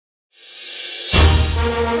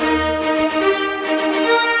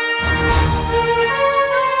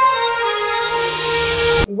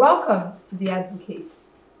Welcome to The Advocate,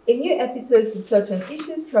 a new episode to touch on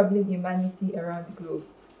issues troubling humanity around the globe.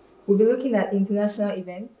 We'll be looking at international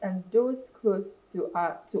events and those close to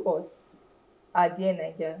us, our dear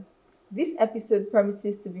Nigeria. This episode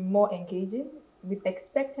promises to be more engaging with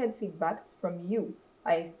expected feedback from you,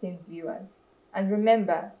 our esteemed viewers. And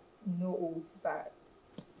remember, no holds barred.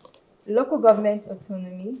 Local government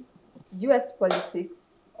autonomy, US politics,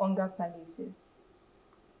 hunger palliatives.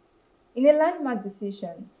 In a landmark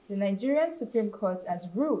decision, the Nigerian Supreme Court has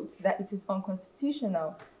ruled that it is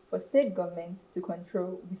unconstitutional for state governments to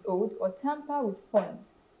control, withhold, or tamper with funds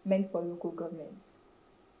meant for local governments.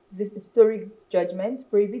 This historic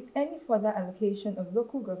judgment prohibits any further allocation of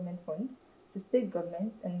local government funds to state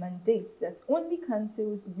governments and mandates that only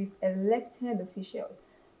councils with elected officials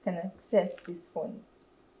can access these funds.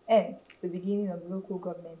 Hence, the beginning of local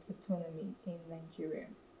government autonomy in Nigeria.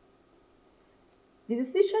 The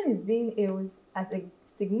decision is being hailed as a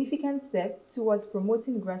significant step towards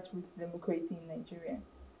promoting grassroots democracy in Nigeria.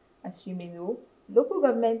 As you may know, local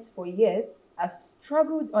governments for years have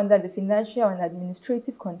struggled under the financial and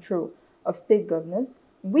administrative control of state governors,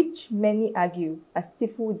 which many argue has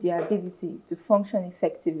stifled their ability to function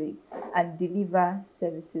effectively and deliver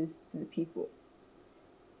services to the people.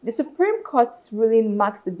 The Supreme Court's ruling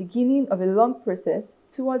marks the beginning of a long process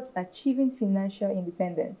towards achieving financial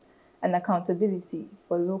independence and accountability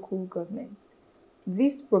for local governments.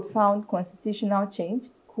 This profound constitutional change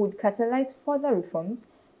could catalyze further reforms,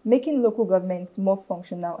 making local governments more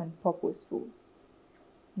functional and purposeful.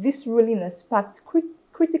 This ruling has sparked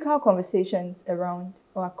critical conversations around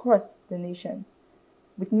or across the nation,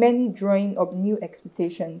 with many drawing up new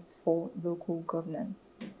expectations for local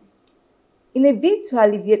governance. In a bid to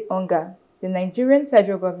alleviate hunger, the Nigerian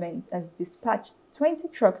federal government has dispatched 20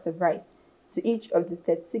 trucks of rice to each of the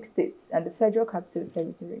 36 states and the Federal Capital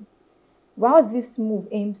Territory. While this move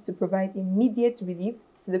aims to provide immediate relief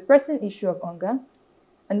to the pressing issue of hunger,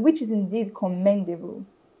 and which is indeed commendable,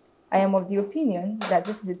 I am of the opinion that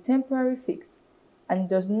this is a temporary fix and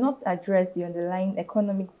does not address the underlying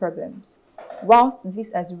economic problems. Whilst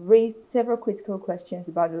this has raised several critical questions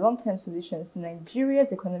about the long-term solutions to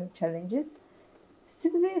Nigeria's economic challenges,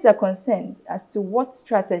 citizens are concerned as to what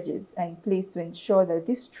strategies are in place to ensure that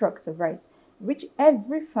these trucks of rice reach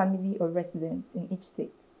every family or resident in each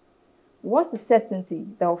state. What's the certainty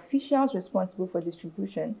that officials responsible for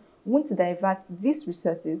distribution won't divert these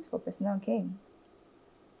resources for personal gain?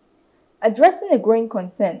 Addressing a growing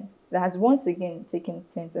concern that has once again taken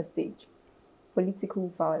center stage: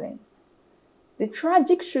 political violence. The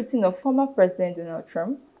tragic shooting of former President Donald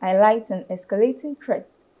Trump highlights an escalating threat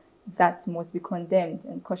that must be condemned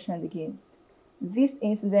and cautioned against. This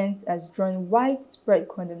incident has drawn widespread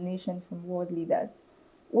condemnation from world leaders,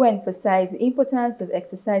 who emphasize the importance of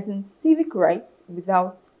exercising civic rights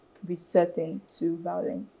without resorting to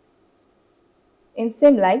violence. In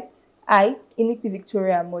same light, I, Inipi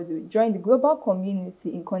Victoria Amodu, join the global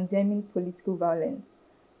community in condemning political violence.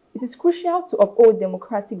 It is crucial to uphold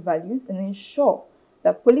democratic values and ensure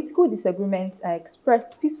that political disagreements are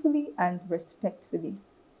expressed peacefully and respectfully.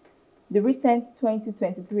 The recent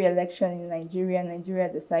 2023 election in Nigeria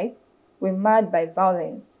decides, were marred by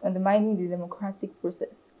violence, undermining the democratic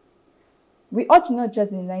process. We urge not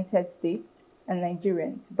just the United States and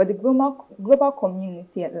Nigerians, but the global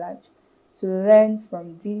community at large to learn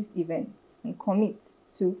from these events and commit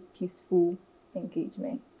to peaceful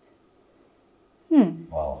engagement.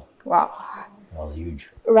 Wow. Wow. That was huge.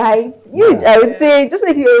 Right? Huge, I would say, just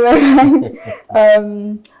like you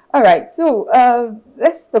were. All right, so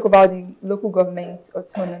let's talk about the local government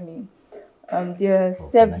autonomy. There are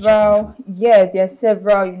several,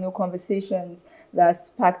 conversations that are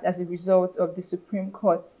sparked as a result of the Supreme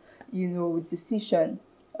Court, decision.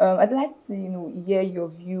 I'd like to, hear your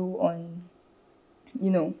view on,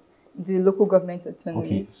 the local government autonomy.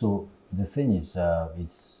 Okay, so the thing is,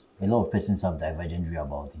 it's a lot of persons have divergent view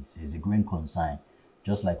about it. It's a growing concern,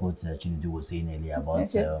 just like what Chinedu was saying earlier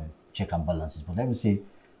about check and balances. But let me say,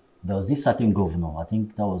 there was this certain governor, I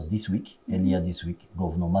think that was this week, earlier this week,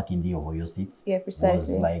 Governor Makinde of Oyo State. Yeah,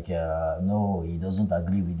 precisely. Was like, no, he doesn't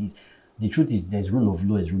agree with this. The truth is, there's rule of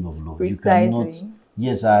law is rule of law. Precisely. You cannot,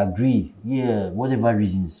 yes, I agree, yeah, whatever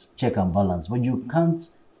reasons, check and balance. But you can't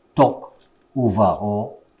talk over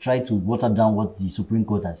or try to water down what the Supreme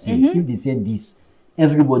Court has said. If they said this,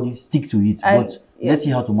 everybody stick to it. But let's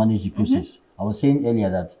see how to manage the process. I was saying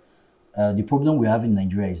earlier that the problem we have in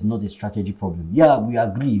Nigeria is not a strategy problem. Yeah, we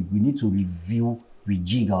agree. We need to review,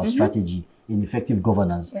 rejig our strategy in effective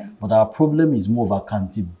governance. Yeah. But our problem is more of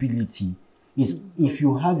accountability. Is if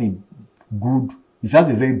you have a good if you have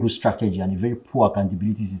a very good strategy and a very poor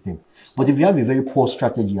accountability system, but if you have a very poor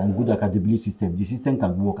strategy and good accountability system, the system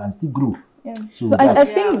can work and still grow. Yeah. So I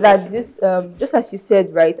think that this, just as you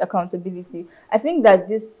said, right, accountability, I think that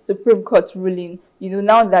this Supreme Court ruling,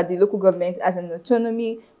 now that the local government has an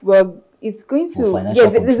autonomy, well, it's going to,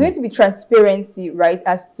 there's going to be transparency, right,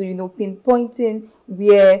 as to, pinpointing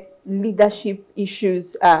where leadership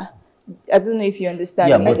issues are. I don't know if you understand.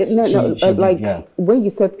 Yeah, but when you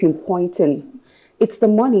said pinpointing, it's the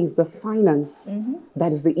money, it's the finance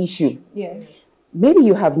that is the issue. Yes. Maybe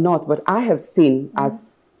you have not, but I have seen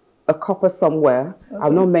as a copper somewhere,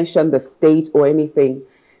 I'll not mention the state or anything,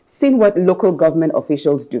 seen what local government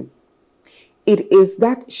officials do. It is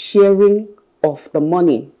that sharing of the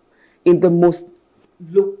money in the most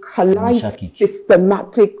localized,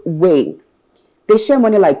 systematic way. They share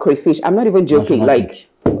money like crayfish. I'm not even joking. Like,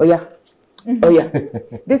 oh yeah.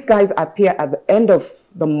 These guys appear at the end of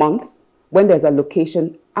the month when there's a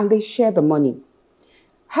location and they share the money.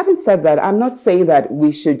 Having said that, I'm not saying that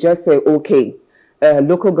we should just say, okay,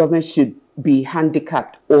 local government should be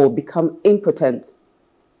handicapped or become impotent.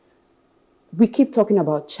 We keep talking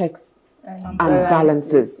about checks and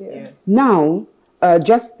balances. Yes. Now,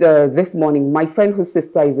 just this morning, my friend whose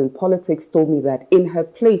sister is in politics told me that in her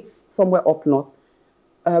place, somewhere up north,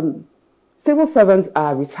 civil servants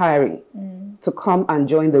are retiring to come and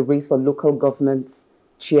join the race for local government,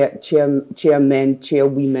 chairmen,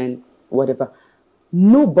 chairwomen, whatever.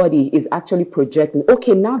 Nobody is actually projecting,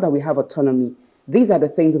 okay, now that we have autonomy, these are the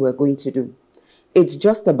things we're going to do. It's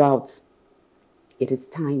just about, it is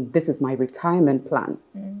time. This is my retirement plan.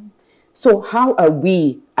 So how are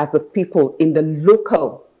we as a people in the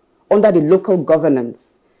local, under the local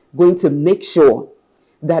governance, going to make sure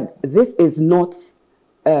that this is not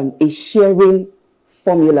a sharing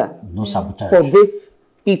formula for these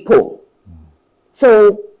people?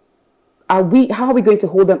 So how are we going to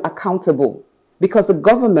hold them accountable? Because the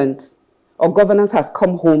government or governance has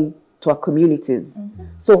come home to our communities.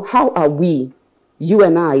 So how are we, you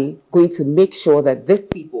and I, going to make sure that these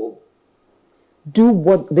people do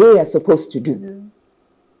what they are supposed to do?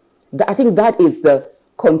 I think that is the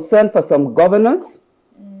concern for some governors.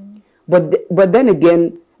 But then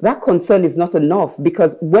again, that concern is not enough,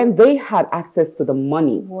 because when they had access to the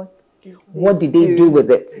money, what did they do with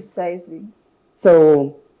it? Precisely.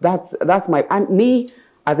 So that's me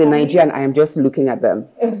as a Nigerian, I am just looking at them.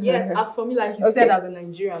 Yes, as for me, like you said, as a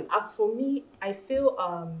Nigerian, as for me, I feel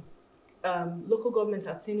local government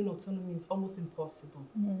attaining autonomy is almost impossible.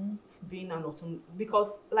 Being an autonomy,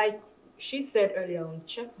 because like she said earlier on,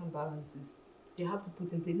 checks and balances, they have to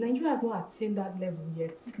put in place. Nigeria has not attained that level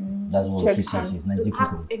yet. That's what she says.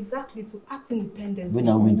 To act independently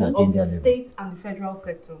of the state and the federal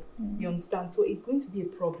sector. You understand? So it's going to be a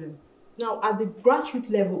problem. Now, at the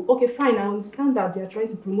grassroots level, okay, fine, I understand that they are trying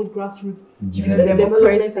to promote grassroots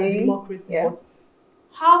development and democracy, but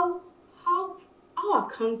how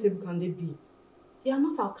accountable can they be? They are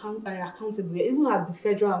not accountable. Even at the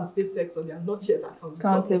federal and state sector, they are not yet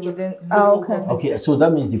accountable. Okay, so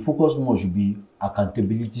that means the focus more should be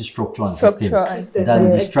accountability, structure and system. That's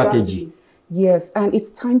the strategy. Yes, and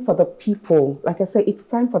it's time for the people, like I said, it's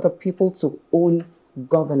time for the people to own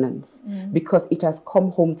governance, because it has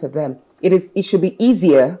come home to them. It should be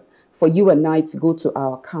easier for you and I to go to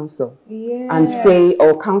our council and say,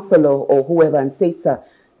 or councillor or whoever, and say, sir,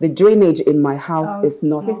 the drainage in my house is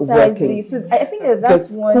not working. So I think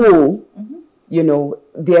that's the school, you know,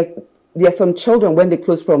 there are some children when they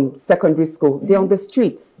close from secondary school, they're on the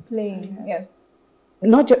streets playing,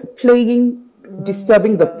 not just playing,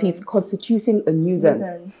 disturbing the peace, constituting a nuisance.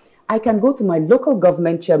 I can go to my local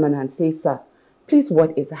government chairman and say, sir, please,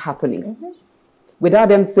 what is happening? Without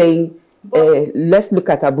them saying, let's look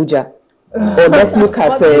at Abuja, or let's look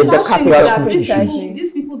at the capital.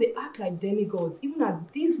 These people, they act like demigods, even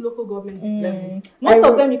at these local government level. Most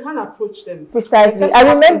of them, you can't approach them. Precisely.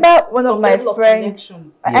 I remember one of my friends,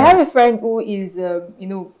 I have a friend who is,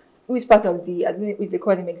 who is part of the, I don't know if they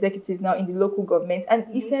call him executive now in the local government, and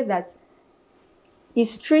he said that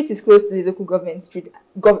his street is close to the local government street,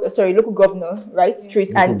 local governor, right,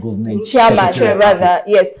 street, and chairman, rather,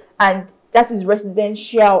 yes, and that's his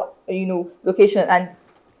residential, location, and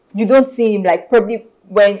you don't see him, like, probably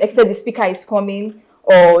when, except the speaker is coming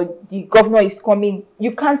or the governor is coming,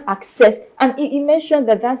 you can't access, and he mentioned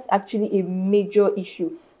that that's actually a major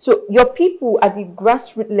issue. So your people at the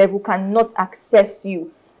grassroots level cannot access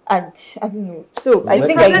you, and I don't know. So I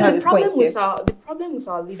think the problem with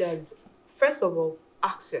our leaders, first of all,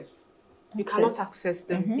 access. You cannot access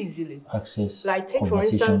them easily. Like, take for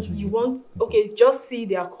instance, you want, just see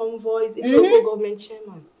their convoys in local government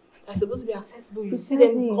chairman. are supposed to be accessible. You see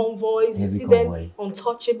Precisely. them convoys, you Every see convoy. them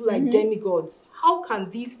untouchable like demigods. How can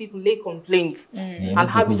these people lay complaints Yeah, and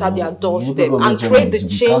have it at their doorstep local and government create the chairman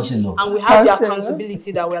is change, councillor. and we have the Councillor.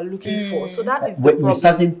 accountability that we are looking for? So that is the With problem.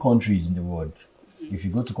 certain countries in the world, if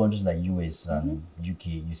you go to countries like US and UK,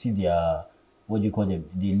 you see their, what do you call them?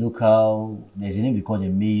 The local, there's a name we call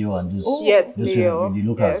them mayor and those, Yes, those mayor, the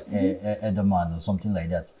local yes. Edelman or something like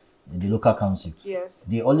that. The local council. Yes.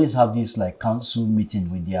 They always have this like council meeting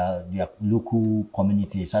with their local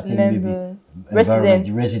community, certain Members,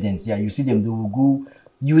 maybe residents. Yeah, you see them, they will go.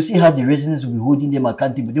 You will see how the residents will be holding them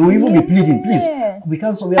accountable. They will even be pleading, please, we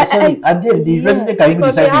can't, so we are sorry. And then the resident can even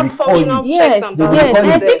Because they decide to have recall functional you. checks Yes, and They will yes. recall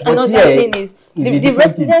And I you. think But another here, thing is it's a the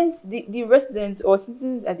different thing. the residents or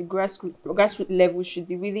citizens at the grassroots level should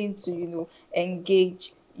be willing to,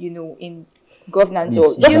 engage, in governance Yes,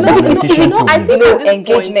 or yes. just You know, I think at this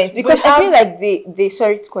engagement, point, because we I feel have- like they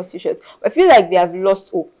sorry to cut you short, but I feel like they have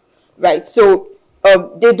lost hope, right? So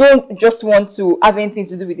they don't just want to have anything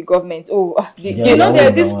to do with the government. Oh, Yeah, You know, that there's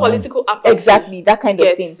was this the political apathy. exactly that kind of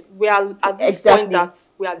Yes, thing. we are at this Exactly. point that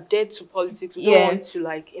we are dead to politics. We don't Yeah. want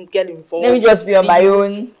to get involved. Let me just be on my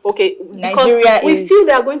Youth. own. Okay, because Nigeria we is- feel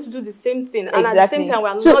they are going to do the same thing, and at the same Exactly. time, we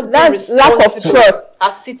are So not being that's lack of responsible trust.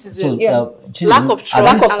 as So, citizens. Chinedu, Lack of trust have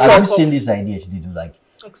and you lack seen of- this idea, Chinedu? Like,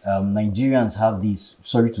 Nigerians have this,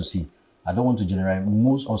 sorry to say, I don't want to generalize,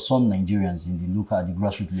 most or some Nigerians in the local, at the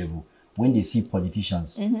grassroots level, when they see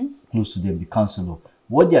politicians close to them, the councillor,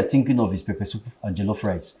 what they are thinking of is pepper soup and jollof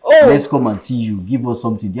rice. Oh. Let's come and see you, give us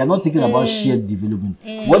something. They are not thinking about shared development.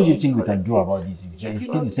 What do you think we can do about this? It's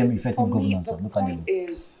still the same effective For me, governance the at local level. point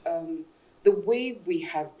is the way we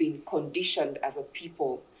have been conditioned as a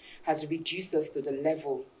people has reduced us to the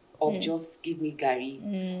level of just give me gari,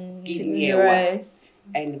 give me ewa, Rice.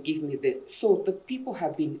 and give me this. So the people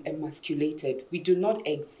have been emasculated. We do not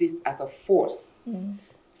exist as a force.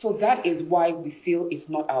 So that is why we feel it's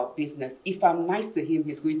not our business. If I'm nice to him,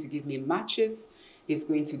 he's going to give me matches, he's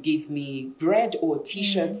going to give me bread or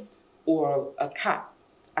t-shirts or a cap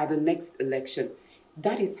at the next election.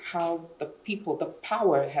 That is how the people, the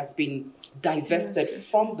power has been divested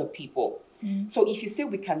from the people. So if you say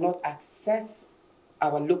we cannot access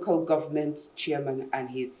our local government chairman and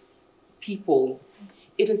his people,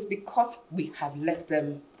 it is because we have let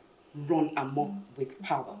them run amok with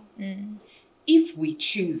power. If we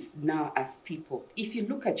choose now as people, if you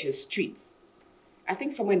look at your streets, I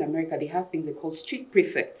think somewhere in America they have things they call street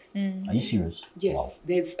prefects. Are you serious? Yes, Wow.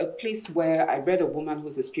 there's a place where I read a woman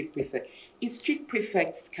who's a street prefect. If street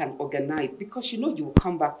prefects can organize, because you will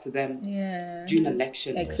come back to them Yeah. during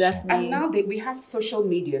election. Exactly. And now that we have social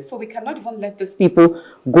media, so we cannot even let these people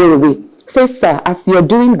go away. Say, sir, as you're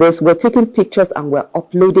doing this, we're taking pictures and we're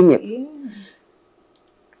uploading it.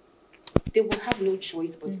 They will have no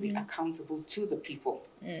choice but to be accountable to the people.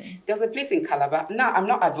 There's a place in Calabar. Now, I'm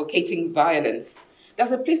not advocating violence.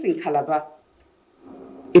 There's a place in Calabar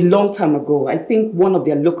a long time ago. I think one of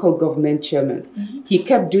their local government chairmen, he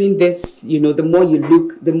kept doing this, the more you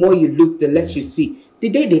look, the less you see. The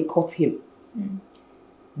day they caught him,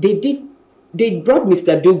 they brought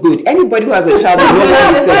Mr. Do-Good. Anybody who has a child will know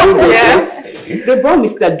what Mr. Do-Good Yes. is. They brought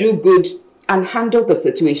Mr. Do-Good and handled the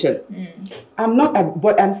situation.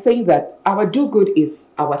 But I'm saying that our do-good is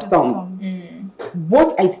our thumb.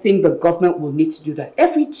 What I think the government will need to do that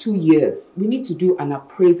every 2 years, we need to do an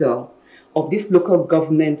appraisal of these local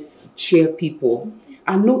governments chair people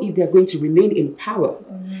and know if they're going to remain in power,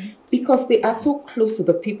 because they are so close to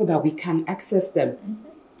the people that we can access them.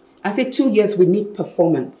 I say 2 years, we need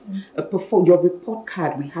performance. Your report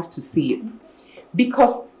card, we have to see it,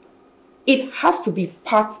 because it has to be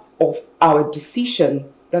part of our decision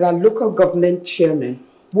that our local government chairman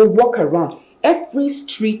will walk around. Every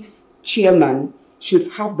street chairman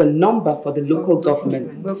should have the number for the local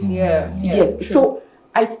government. Yes. So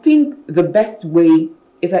I think the best way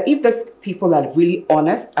is that if these people are really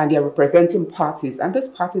honest and they're representing parties, and those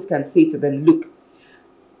parties can say to them, look,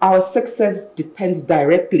 our success depends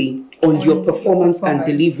directly on your performance and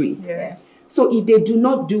delivery. Yes. So if they do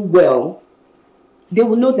not do well, they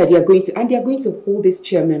will know that they are going to hold this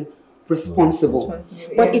chairman responsible.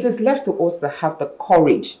 But it is left to us to have the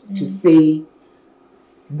courage to say,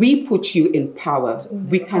 we put you in power.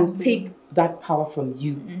 We can take that power from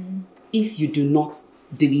you if you do not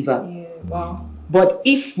deliver. But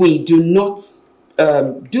if we do not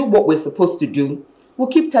do what we're supposed to do, we'll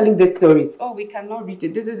keep telling these stories. Oh, we cannot reach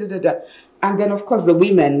it. And then, of course, the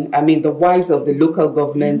women, the wives of the local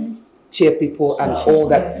governments, chair people and all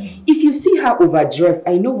that. If you see her overdressed,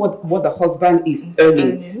 I know what the husband is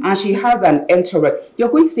earning, and she has an entourage. You're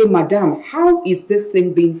going to say, Madam, how is this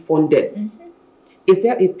thing being funded? Is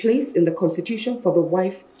there a place in the Constitution for the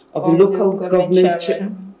wife of the local government.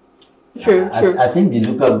 True. I think the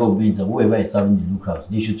local government or whoever is serving the locals,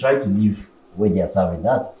 they should try to live where they are serving.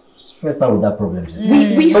 That's first time with that problem.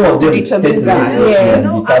 We Some have of to them determine tend to that. live Yeah.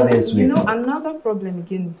 elsewhere. Another problem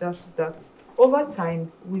again with that is that over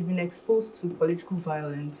time we've been exposed to political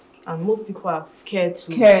violence, and most people are scared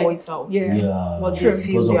to voice out what they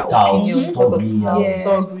feel, their opinion, because of thuggery.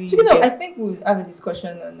 So, I think we'll have a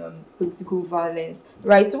discussion on political violence,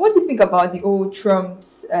 right? So, what do you think about the old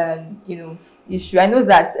Trump's, issue? I know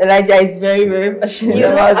that Elijah is very, very passionate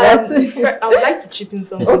about that. I would like to chip in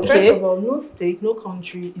something. Okay. First of all, no state, no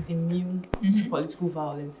country is immune to political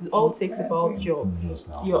violence. It all takes about your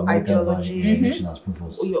ideology,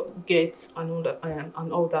 your get,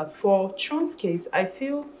 and all that. For Trump's case, I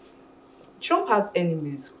feel Trump has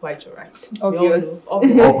enemies, quite alright. Obvious. All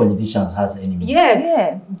politicians has enemies. Yes,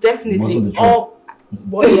 definitely.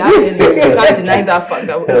 But he has enemies. You can't deny that fact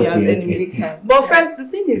that he has enemies. But first, the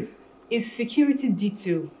thing is security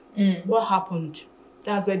detail. What happened?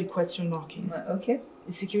 That's where the question mark is. Okay.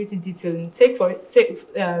 The security detailing.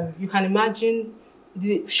 You can imagine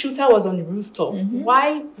the shooter was on the rooftop.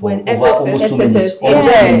 Why when SSS?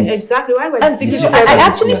 Exactly. Why when I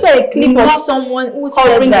actually saw a clip of someone who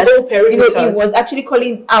said that it was actually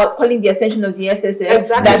calling the attention of the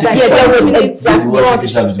SSS.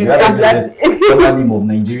 Of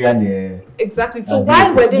Nigerian. Exactly. So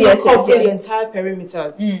why were they not covering the entire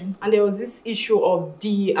perimeters? And there was this issue of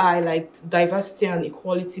DEI, like diversity and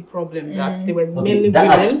equality problem that they were mainly that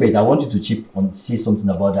women. aspect. I want you to say something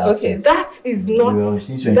about that. Okay. Aspect. That is not.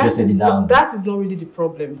 That is not really the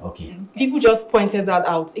problem. Okay. People just pointed that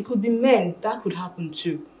out. It could be men. That could happen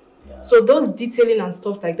too. So those detailing and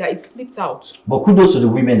stuff like that, it slipped out. But kudos to the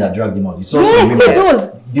women that dragged them out. It's also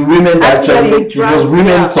the women that actually details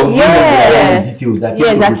that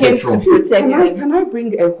came to protect. Can I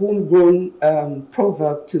bring a homegrown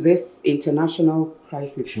proverb to this international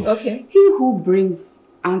crisis? Sure. Okay. He who brings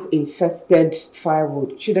ant-infested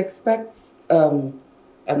firewood should expect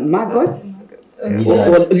maggots or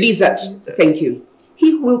lizards. Thank you.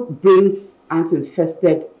 He who brings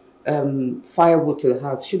ant-infested firewood to the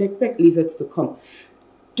house should expect lizards to come.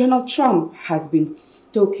 Donald Trump has been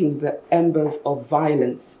stoking the embers of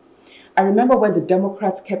violence. I remember when the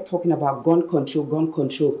Democrats kept talking about gun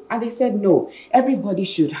control, and they said no, everybody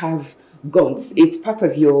should have guns. It's part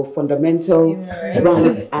of your fundamental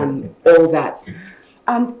rights and all that.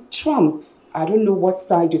 And Trump, I don't know what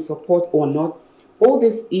side you support or not, all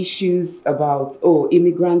these issues about,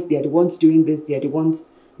 immigrants, they are the ones doing this, they are the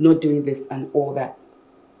ones not doing this and all that.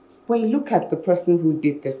 When you look at the person who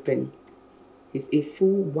did this thing, he's a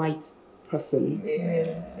full white person,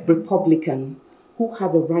 Republican, who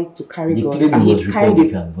had the right to carry guns. And he carried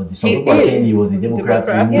it. But some people are saying he was a Democrat.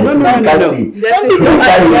 No. This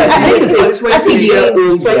is a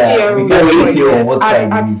 20-year-old.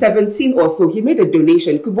 At 17 or so, he made a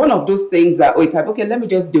donation. It could be one of those things that, it's like, okay, let me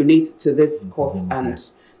just donate to this cause and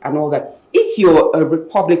all that. If you're a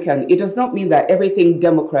Republican, it does not mean that everything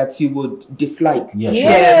Democrats you would dislike. Yes.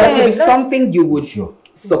 There will be something you would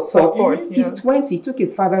support. He's 20, took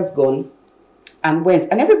his father's gun and went.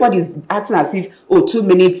 And everybody's acting as if, 2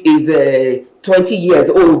 minutes is 20 years.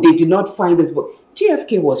 They did not find this. But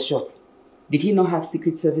JFK was shot. Did he not have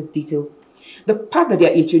Secret Service details? The part that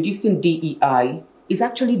they're introducing DEI is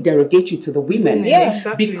actually derogatory to the women.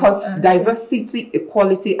 Exactly. Because diversity,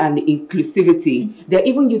 equality, and inclusivity, they're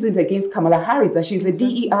even using it against Kamala Harris, that she's a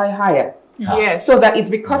DEI hire. Yes. So that it's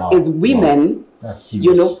because it's women,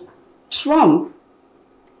 Trump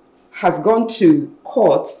has gone to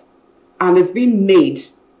court and is being made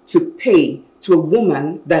to pay to a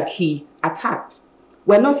woman that he attacked.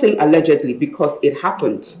 We're not saying allegedly because it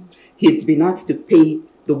happened. He's been asked to pay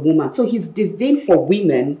the woman. So his disdain for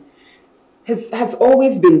women has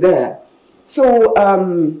always been there. So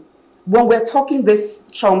when we're talking this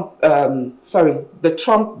the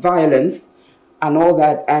Trump violence and all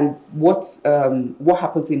that, and what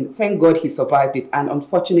happened to him, thank God he survived it. And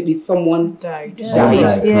unfortunately, someone died.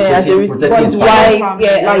 As a response,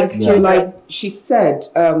 like she said,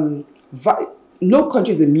 no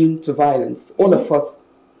country is immune to violence. All of us,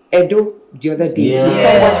 Edo, the other day, we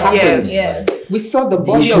saw what happened. We saw the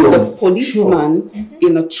body of the policeman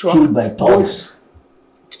in a truck. Killed by thugs.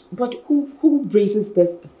 But who raises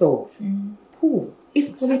these thugs? Who?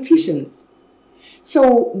 It's politicians. So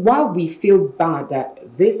while we feel bad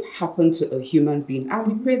that this happened to a human being, and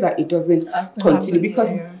we pray that it doesn't continue,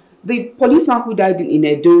 because the policeman who died in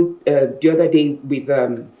Edo the other day with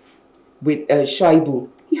Shaibu,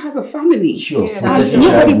 he has a family. And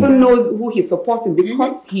nobody even knows who he's supporting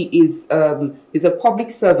because he is a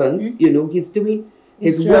public servant, he's doing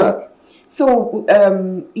his work. So,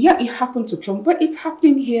 yeah, it happened to Trump, but it's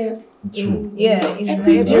happening here. True. In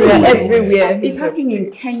Everywhere. everywhere. It's happening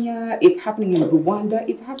in Kenya, it's happening in Rwanda,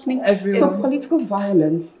 it's happening everywhere. So political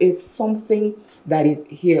violence is something that is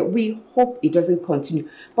here. We hope it doesn't continue.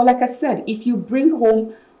 But like I said, if you bring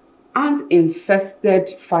home ant-infested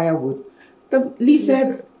firewood, the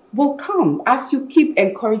lizards will come. As you keep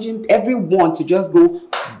encouraging everyone to just go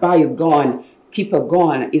buy a gun, keep a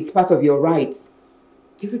gun, it's part of your rights.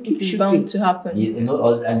 It's bound to happen.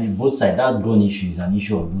 And both sides, that gun issue is an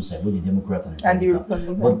issue of both sides, both the Democrat and the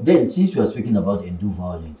Republican. But then, since we are speaking about Edo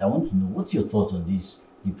violence, I want to know, what's your thoughts on this?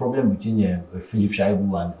 The problem between Philip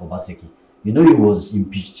Shaibu and Obaseki. You know, he was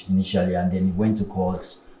impeached initially, and then he went to court,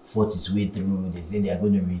 fought his way through. They said they are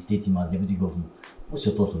going to reinstate him as deputy governor. What's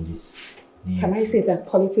your thought on this? Can I say that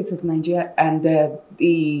politics is Nigeria, and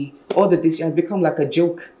all the this has become like a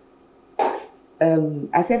joke?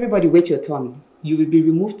 As everybody wait your turn. You will be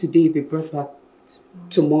removed today, be brought back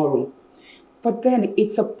tomorrow. But then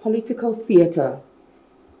it's a political theater.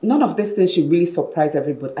 None of these things should really surprise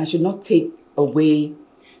everybody and should not take away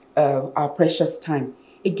our precious time.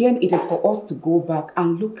 Again, it is for us to go back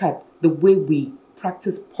and look at the way we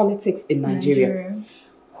practice politics in Nigeria.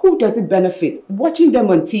 Who does it benefit? Watching them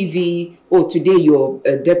on TV, oh, today you're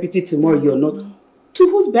a deputy, tomorrow you're not. To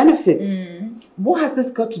whose benefits? What has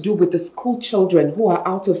this got to do with the school children who are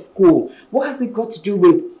out of school? What has it got to do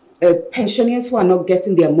with pensioners who are not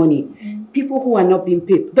getting their money? People who are not being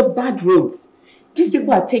paid? The bad roads. These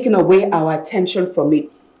people are taking away our attention from it.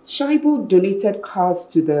 Shaibu donated cars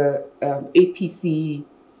to the APC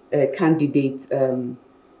candidate,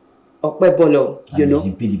 Bola, you know.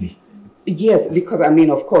 PDP. Yes, because I mean,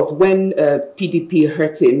 of course, when PDP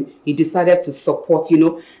hurt him, he decided to support, you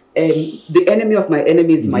know, the enemy of my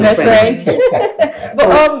enemy is my friend.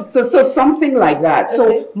 So something like that. Okay.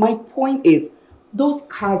 So my point is, those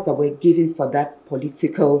cars that were given for that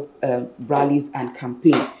political rallies and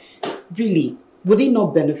campaign, really, would it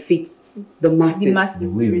not benefit the masses? The masses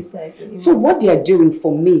recycling. So what they are doing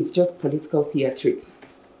for me is just political theatrics.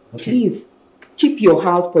 Okay. Please keep your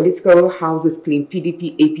house, political houses clean,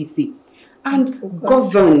 PDP, APC. And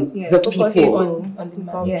govern the people. On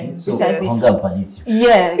the So, hunger palliative.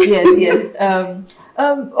 Yes.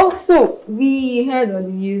 Also, we heard on the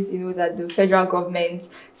news, you know, that the federal government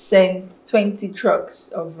sent 20 trucks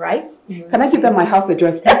of rice. Can I give them my house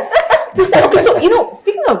address, please? Okay, so, you know,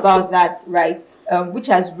 speaking about that, right, which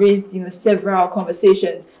has raised, you know, several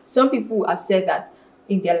conversations. Some people have said that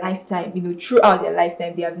in their lifetime, you know, throughout their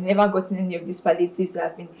lifetime, they have never gotten any of these palliatives that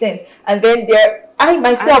have been sent. And then I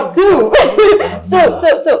myself too.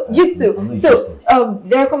 So you too. So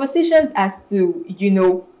there are conversations as to, you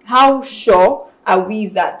know, how sure are we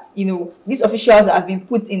that, you know, these officials that have been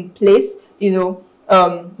put in place, you know,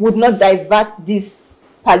 would not divert this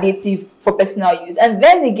palliative for personal use. And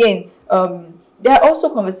then again, there are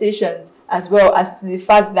also conversations as well as to the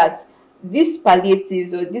fact that these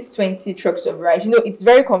palliatives or these 20 trucks of rice, you know, it's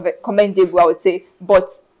very commendable, I would say. But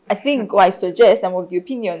I think, or I suggest, I'm of the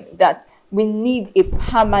opinion that we need a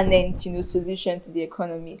permanent, you know, solution to the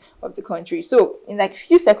economy of the country. So, in like a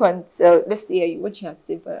few seconds, let's hear you. What you have to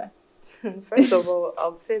say, Bola? First of all, I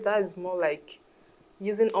would say that is more like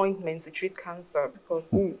using ointment to treat cancer,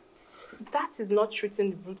 because that is not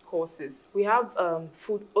treating the root causes. We have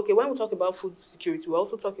food. Okay, when we talk about food security, we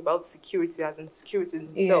also talk about security as in security in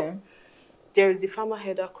itself. Yeah. There is the farmer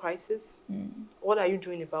header crisis. What are you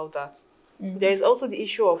doing about that? There is also the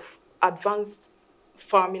issue of advanced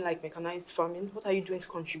farming, like mechanized farming. What are you doing to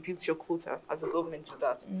contribute your quota as a government to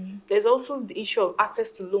that? There's also the issue of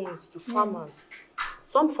access to loans to farmers.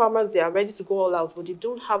 Some farmers, they are ready to go all out, but they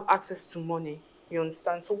don't have access to money. You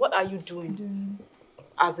understand? So what are you doing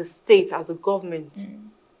as a state, as a government?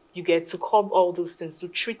 You get to curb all those things, to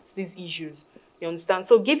treat these issues. You understand?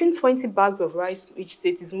 So giving 20 bags of rice to each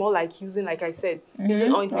state is more like using, like I said,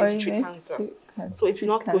 using ointment to treat cancer. So it's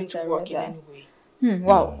not going to work in any way.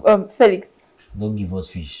 Wow. Felix. Don't give us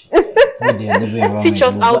fish. Teach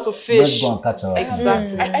us how to fish. Let's go and catch our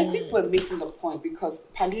Exactly. I think we're missing the point, because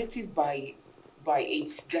palliative by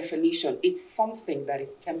its definition, it's something that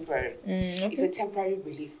is temporary. It's a temporary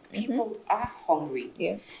relief. People are hungry.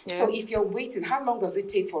 So if you're waiting, how long does it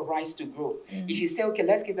take for rice to grow? If you say, okay,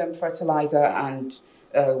 let's give them fertilizer and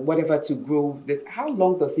whatever to grow, how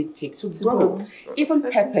long does it take to grow?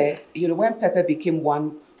 Even pepper, you know, when pepper became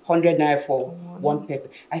 100 naira for one pepper,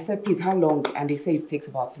 I said, please, how long? And they say it takes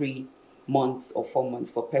about 3 months or 4 months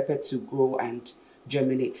for pepper to grow and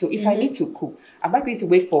germinate. So if I need to cook, am I going to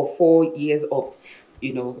wait for 4 years of,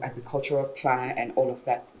 you know, agricultural plan and all of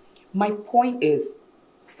that? My point is,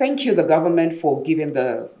 thank you, the government, for giving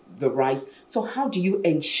the rice. So how do you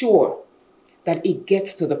ensure that it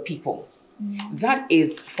gets to the people. That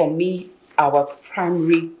is, for me, our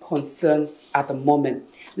primary concern at the moment.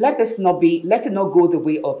 Let it not go the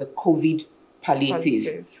way of the COVID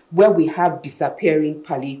palliative, where we have disappearing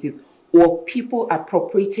palliative or people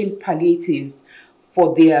appropriating palliatives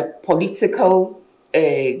for their political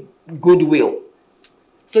goodwill.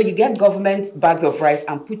 So you get government bags of rice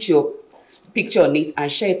and put your picture on it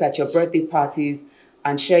and share it at your birthday parties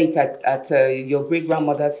and share it at your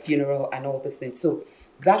great-grandmother's funeral and all these things. So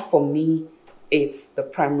that, for me, is the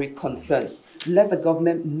primary concern. Let the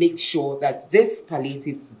government make sure that this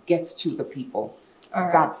palliative gets to the people.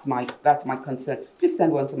 Right. That's my concern. Please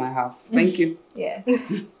send one to my house. Thank you. Yeah.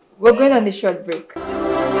 We're going on a short break.